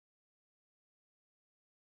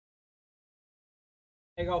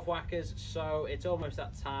Hey golf whackers, so it's almost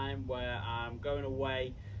that time where I'm going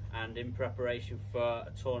away and in preparation for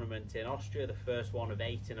a tournament in Austria, the first one of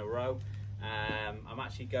 8 in a row. I'm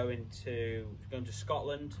actually going to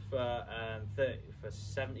Scotland for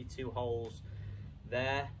 72 holes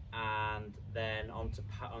there, and then on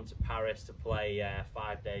to Paris to play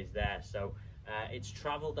 5 days there. So it's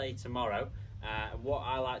travel day tomorrow. And what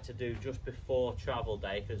I like to do just before travel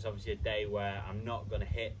day, because it's obviously a day where I'm not going to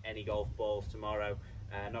hit any golf balls tomorrow,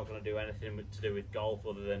 not going to do anything to do with golf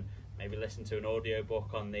other than maybe listen to an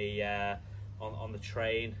audiobook on the on the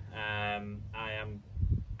train. I am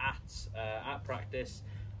at practice,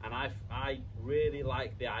 and I really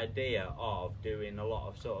like the idea of doing a lot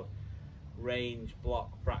of sort of range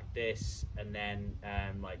block practice, and then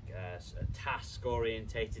task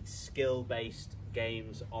orientated, skill based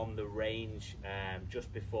games on the range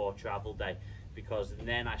just before travel day, because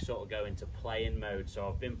then I sort of go into playing mode. So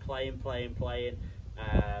I've been playing,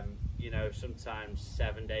 you know, sometimes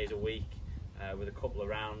 7 days a week with a couple of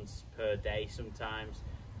rounds per day sometimes,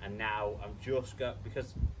 and now I'm just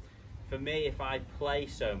because for me, if I play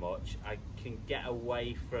so much, I can get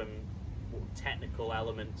away from technical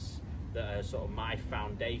elements that are sort of my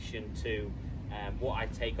foundation to what I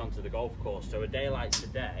take onto the golf course. So a day like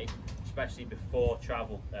today, especially before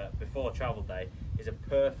travel day, is a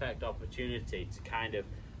perfect opportunity to kind of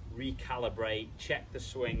recalibrate, check the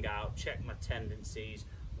swing out, check my tendencies,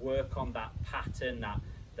 work on that pattern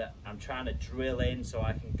that I'm trying to drill in, so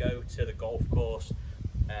I can go to the golf course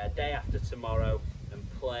day after tomorrow and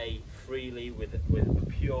play freely with a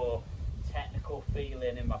pure technical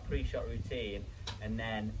feeling in my pre-shot routine, and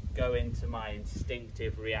then go into my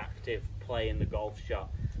instinctive, reactive play in the golf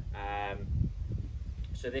shot.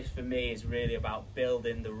 So this for me is really about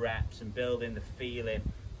building the reps and building the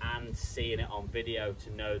feeling and seeing it on video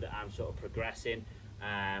to know that I'm sort of progressing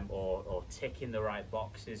or ticking the right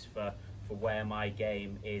boxes for where my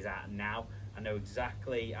game is at now. I know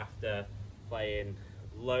exactly, after playing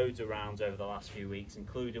loads of rounds over the last few weeks,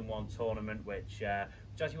 including one tournament which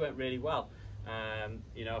actually went really well.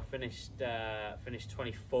 You know, I finished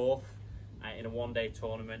 24th in a one-day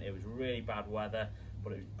tournament. It was really bad weather,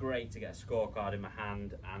 but it was great to get a scorecard in my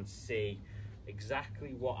hand and see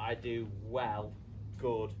exactly what I do well,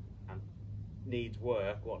 good, and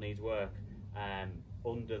what needs work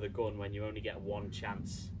under the gun when you only get one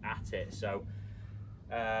chance at it. So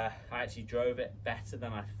I actually drove it better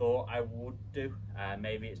than I thought I would do.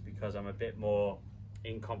 Maybe it's because I'm a bit more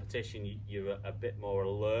in competition. You're a bit more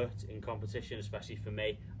alert in competition, especially for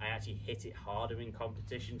me. I actually hit it harder in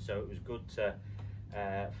competition, so it was good to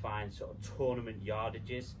find sort of tournament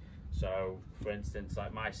yardages. So for instance,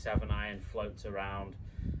 like my 7-iron floats around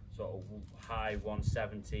sort of high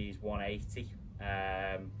 170s, 180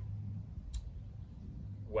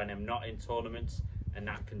 when I'm not in tournaments, and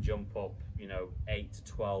that can jump up, you know, 8 to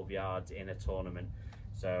 12 yards in a tournament.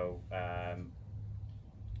 So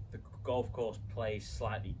the golf course plays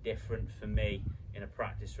slightly different for me in a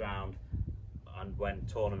practice round and when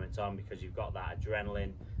tournaments on, because you've got that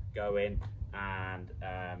adrenaline going, and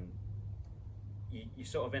you're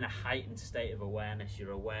sort of in a heightened state of awareness.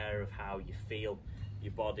 You're aware of how you feel,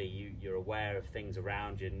 your body, you're aware of things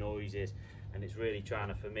around you, noises, and it's really trying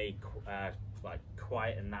to, for me, like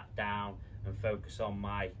quieten that down and focus on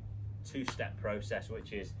my two-step process,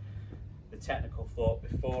 which is the technical thought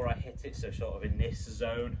before I hit it, so sort of in this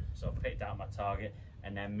zone, sort of picked out my target,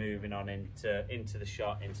 and then moving on into the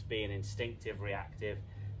shot, into being instinctive, reactive,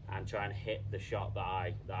 and trying to hit the shot that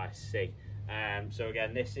I see. So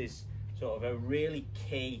again, this is sort of a really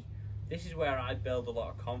key. This is where I build a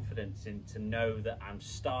lot of confidence in, to know that I'm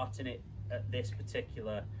starting it at this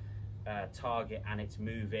particular target, and it's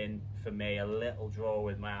moving for me a little draw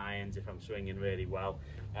with my irons if I'm swinging really well.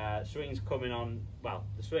 Swing's coming on, well,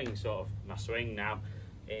 the swing's sort of my swing now.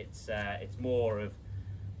 It's more of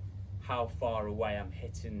how far away I'm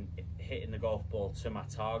hitting the golf ball to my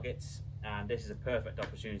targets, and this is a perfect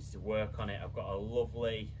opportunity to work on it. I've got a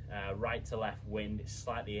lovely right to left wind. It's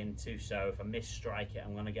slightly into, so if I misstrike it,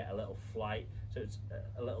 I'm going to get a little flight, so it's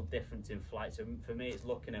a little difference in flight. So for me, it's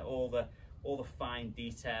looking at all the fine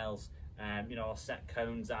details. You know, I'll set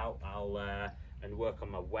cones out, and work on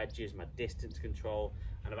my wedges, my distance control,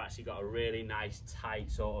 and I've actually got a really nice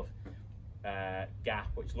tight sort of gap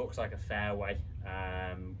which looks like a fairway,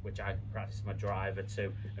 which I can practice my driver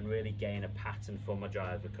to and really gain a pattern for my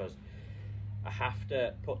driver, because I have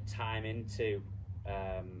to put time into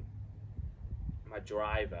my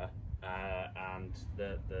driver and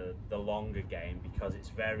the longer game, because it's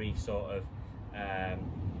very sort of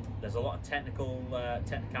there's a lot of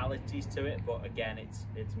technicalities to it, but again,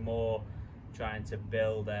 it's more trying to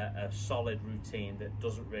build a solid routine that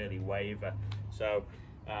doesn't really waver. So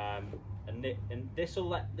and this will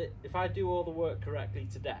let if I do all the work correctly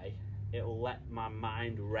today, it'll let my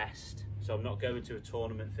mind rest. So I'm not going to a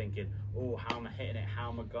tournament thinking, oh, how am I hitting it, how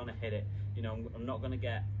am I gonna hit it. You know, I'm not gonna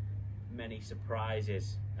get many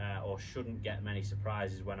surprises, or shouldn't get many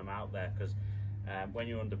surprises when I'm out there, because when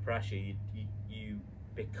you're under pressure, you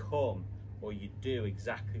become, or you do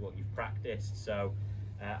exactly what you've practiced. So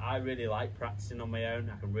I really like practicing on my own.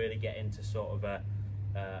 I can really get into sort of a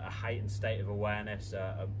heightened state of awareness,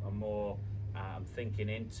 a more I'm thinking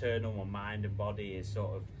internal. My mind and body is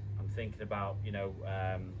sort of, I'm thinking about, you know,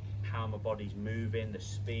 how my body's moving, the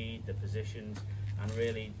speed, the positions, and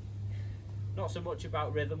really not so much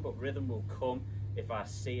about rhythm, but rhythm will come if I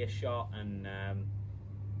see a shot. And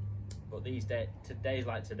but these days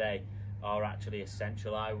like today are actually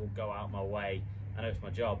essential. I will go out my way, I know it's my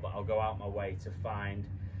job, but I'll go out my way to find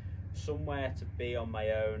somewhere to be on my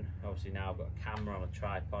own. Obviously now I've got a camera on a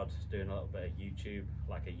tripod, doing a little bit of YouTube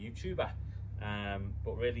like a YouTuber,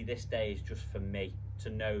 but really this day is just for me to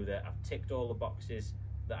know that I've ticked all the boxes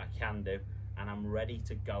that I can do, and I'm ready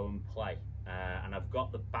to go and play, and I've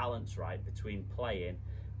got the balance right between playing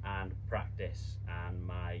and practice, and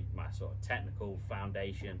my sort of technical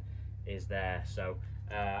foundation is there. So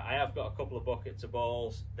I have got a couple of buckets of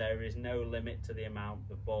balls. There is no limit to the amount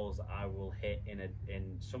of balls that I will hit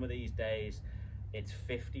in some of these days. It's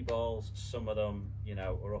 50 balls. Some of them, you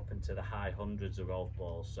know, are up into the high hundreds of golf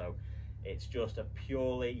balls. So it's just a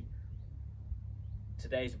purely,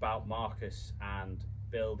 today's about Marcus and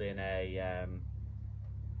building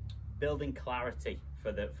building clarity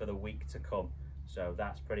for the week to come. So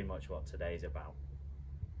that's pretty much what today's about.